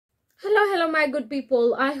my good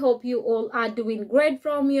people. I hope you all are doing great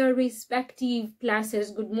from your respective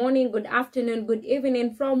places. Good morning, good afternoon, good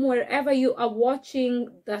evening from wherever you are watching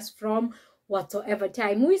this from, whatsoever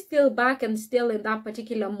time. We're still back and still in that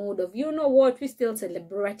particular mode of, you know what, we're still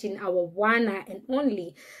celebrating our one and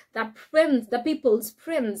only, the prince, the people's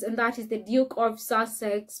prince, and that is the Duke of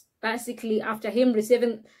Sussex. Basically, after him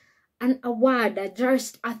receiving an award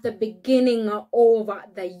just at the beginning of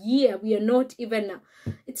the year. We are not even,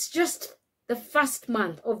 it's just the first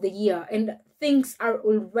month of the year and things are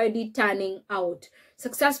already turning out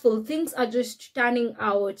successful. Things are just turning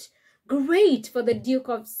out great for the Duke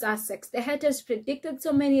of Sussex. The haters predicted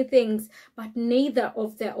so many things, but neither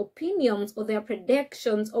of their opinions or their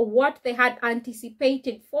predictions or what they had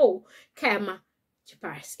anticipated for came to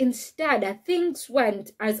pass. Instead, things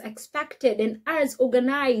went as expected and as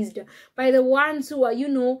organized by the ones who are, you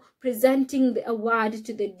know, presenting the award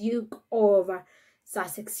to the Duke of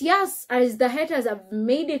Sussex. Yes, as the haters have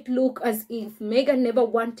made it look as if Meghan never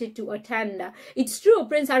wanted to attend. It's true,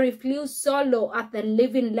 Prince Harry flew solo at the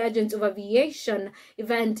Living Legends of Aviation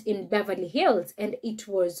event in Beverly Hills, and it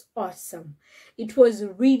was awesome. It was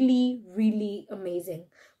really, really amazing.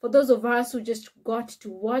 For those of us who just got to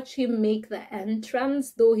watch him make the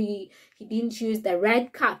entrance, though he didn't use the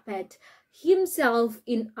red carpet, himself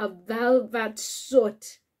in a velvet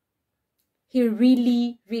suit, he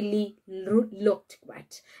really, really looked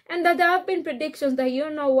great. And that there have been predictions that, you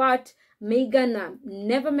know what, Meghan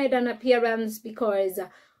never made an appearance because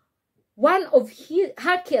one of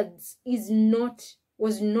her kids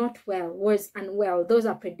was unwell. Those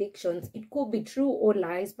are predictions. It could be true or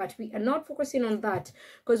lies, but we are not focusing on that,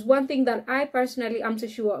 because one thing that I personally am so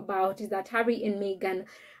sure about is that Harry and Meghan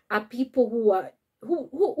are people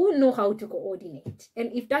who know how to coordinate.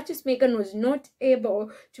 And if Duchess Meghan was not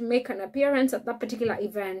able to make an appearance at that particular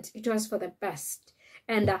event, it was for the best.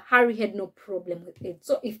 And Harry had no problem with it.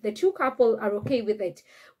 So if the two couple are okay with it,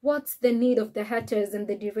 what's the need of the haters and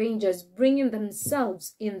the derangers bringing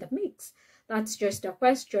themselves in the mix? That's just a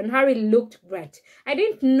question. Harry looked great. I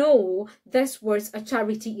didn't know this was a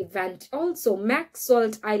charity event. Also,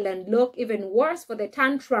 Maxwell Island looked even worse for the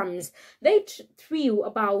tantrums they threw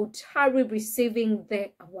about Harry receiving the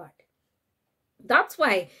award. That's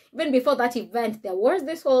why, even before that event, there was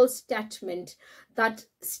this whole statement that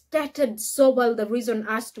stated so well the reason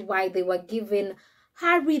as to why they were giving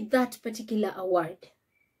Harry that particular award.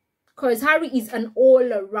 Because Harry is an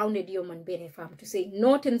all-rounded human being, if I'm to say,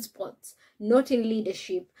 not in sports, not in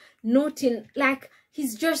leadership, not in, like,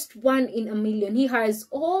 he's just one in a million. He has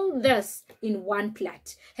all this in one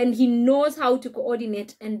plate, and he knows how to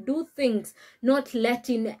coordinate and do things, not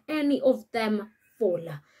letting any of them fall.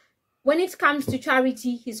 When it comes to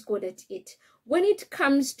charity, he's good at it. When it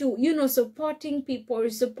comes to, you know, supporting people,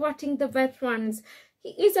 supporting the veterans, he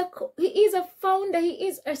is a founder, he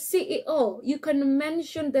is a CEO. You can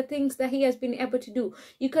mention the things that he has been able to do.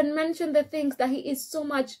 You can mention the things that he is so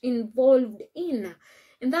much involved in.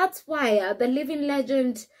 And that's why the Living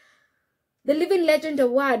Legend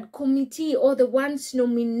Award Committee, or the ones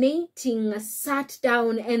nominating, sat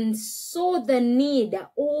down and saw the need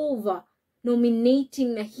of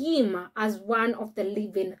nominating him as one of the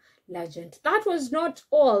living legend. That was not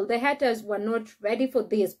all. The haters were not ready for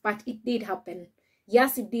this, but it did happen.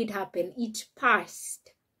 Yes, it did happen. It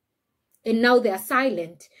passed. And now they are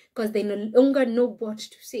silent because they no longer know what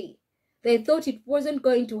to say. They thought it wasn't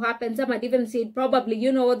going to happen. Some had even said probably,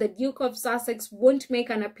 you know, the Duke of Sussex won't make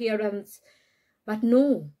an appearance. But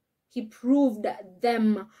no, he proved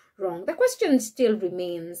them wrong. The question still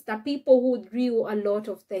remains. The people who drew a lot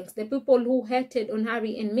of things, the people who hated on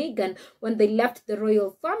Harry and Meghan when they left the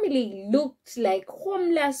royal family, looked like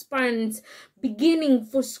homeless parents beginning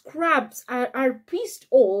for scraps, are pissed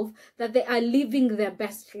off that they are living their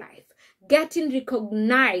best life, getting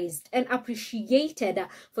recognized and appreciated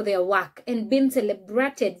for their work and being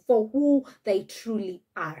celebrated for who they truly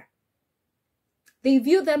are. They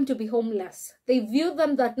view them to be homeless. They view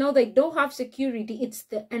them that now they don't have security. It's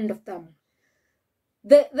the end of them.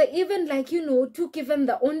 They even, like, you know, took even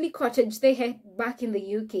the only cottage they had back in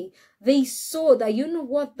the UK. They saw that, you know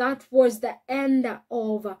what, that was the end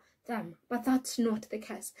of them. But that's not the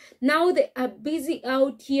case. Now they are busy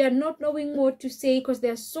out here not knowing what to say because they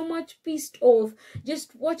are so much pissed off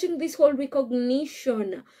just watching this whole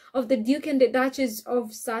recognition of the Duke and the Duchess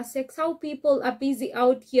of Sussex, how people are busy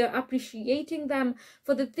out here appreciating them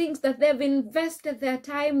for the things that they've invested their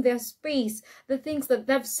time, their space, the things that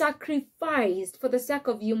they've sacrificed for the sake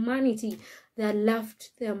of humanity. They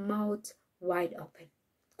left their mouths wide open.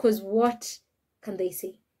 Because what can they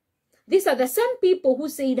say? These are the same people who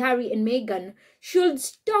said Harry and Meghan should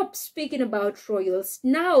stop speaking about royals.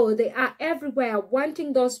 Now they are everywhere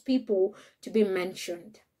wanting those people to be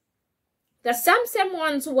mentioned. The same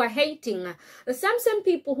ones who are hating, the same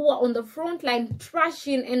people who are on the front line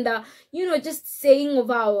trashing and, just saying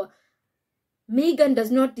of our Meghan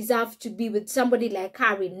does not deserve to be with somebody like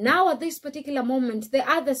Harry. Now at this particular moment, there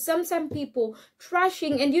are the same people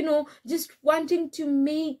trashing and, just wanting to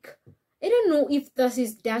make, I don't know if this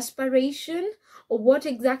is desperation or what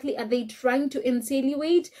exactly are they trying to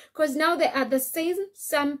insinuate, because now there are the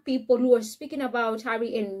same people who are speaking about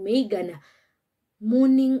Harry and Meghan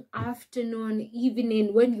morning, afternoon,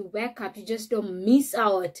 evening. When you wake up, you just don't miss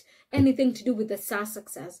out anything to do with the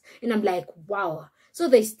Sussexes. And I'm like, wow. So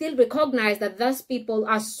they still recognize that those people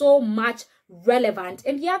are so much relevant.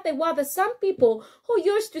 And yet there were the some people who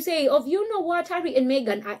used to say, you know what, Harry and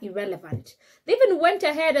Meghan are irrelevant. They even went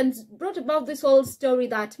ahead and brought about this whole story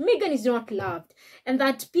that Meghan is not loved and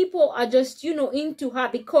that people are just, into her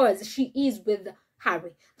because she is with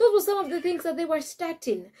Harry. Those were some of the things that they were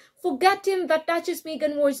starting, forgetting that Duchess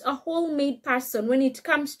Meghan was a whole-made person when it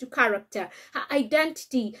comes to character, her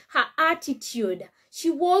identity, her attitude.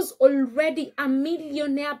 She was already a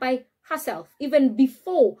millionaire by herself, even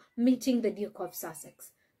before meeting the Duke of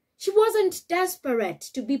Sussex. She wasn't desperate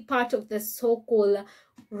to be part of the so-called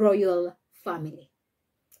royal family.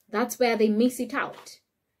 That's where they miss it out.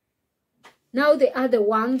 Now they are the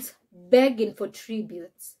ones begging for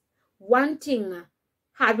tributes, wanting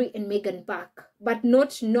Harry and Meghan back, but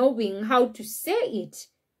not knowing how to say it.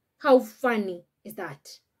 How funny is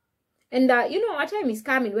that? And, a time is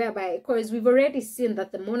coming whereby, because we've already seen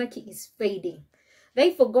that the monarchy is fading.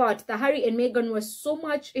 They forgot that Harry and Meghan were so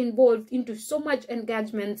much involved into so much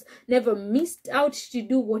engagements, never missed out to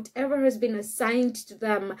do whatever has been assigned to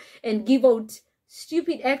them and give out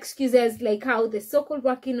stupid excuses like how the so-called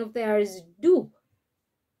working of theirs do.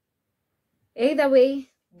 Either way,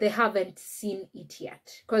 they haven't seen it yet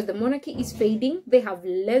because the monarchy is fading. They have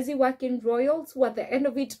lazy working royals who at the end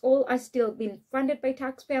of it all are still being funded by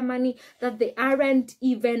taxpayer money that they aren't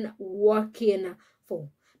even working for.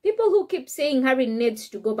 People who keep saying Harry needs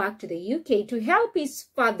to go back to the UK to help his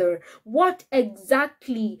father. What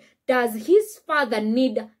exactly does his father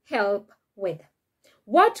need help with?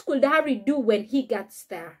 What could Harry do when he gets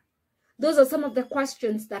there? Those are some of the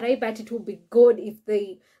questions that I bet it would be good if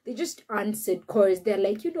they just answered, because they're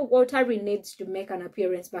like, you know what, Harry needs to make an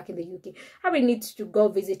appearance back in the UK. Harry needs to go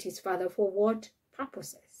visit his father. For what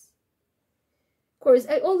purposes? Because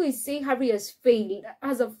I always say Harry has failed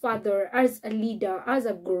as a father, as a leader, as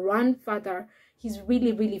a grandfather. He's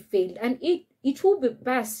really, really failed. And it would be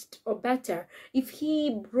best or better if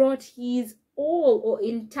he brought his whole or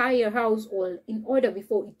entire household in order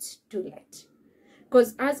before it's too late.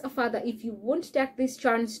 Because as a father, if you won't take this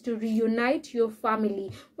chance to reunite your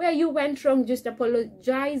family, where you went wrong just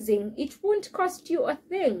apologizing, it won't cost you a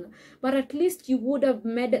thing. But at least you would have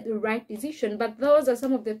made the right decision. But those are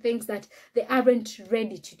some of the things that they aren't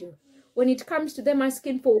ready to do. When it comes to them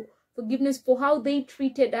asking for forgiveness for how they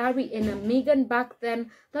treated Harry and Meghan back then,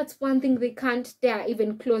 that's one thing they can't dare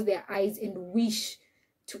even close their eyes and wish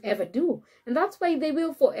to ever do. And that's why they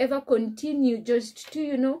will forever continue just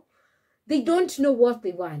to, they don't know what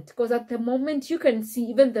they want, because at the moment you can see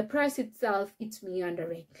even the press itself, it's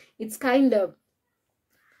meandering. It's kind of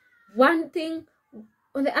one thing.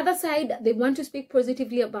 On the other side, they want to speak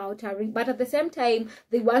positively about Harry, but at the same time,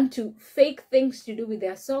 they want to fake things to do with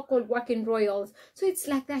their so-called working royals. So it's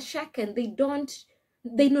like they're shaken.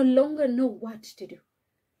 They no longer know what to do.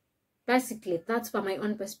 Basically, that's from my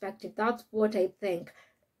own perspective. That's what I think.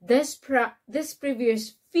 This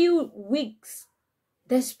previous few weeks,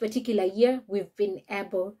 this particular year, we've been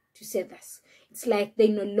able to say this. It's like they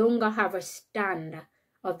no longer have a stand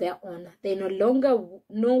of their own. They no longer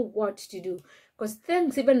know what to do. Because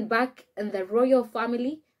things even back in the royal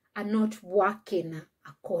family are not working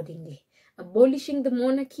accordingly. Abolishing the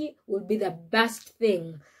monarchy will be the best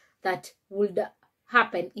thing that would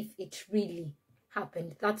happen if it really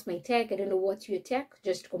happened. That's my take. I don't know what's your take.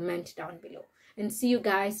 Just comment down below. And see you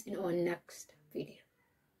guys in our next video.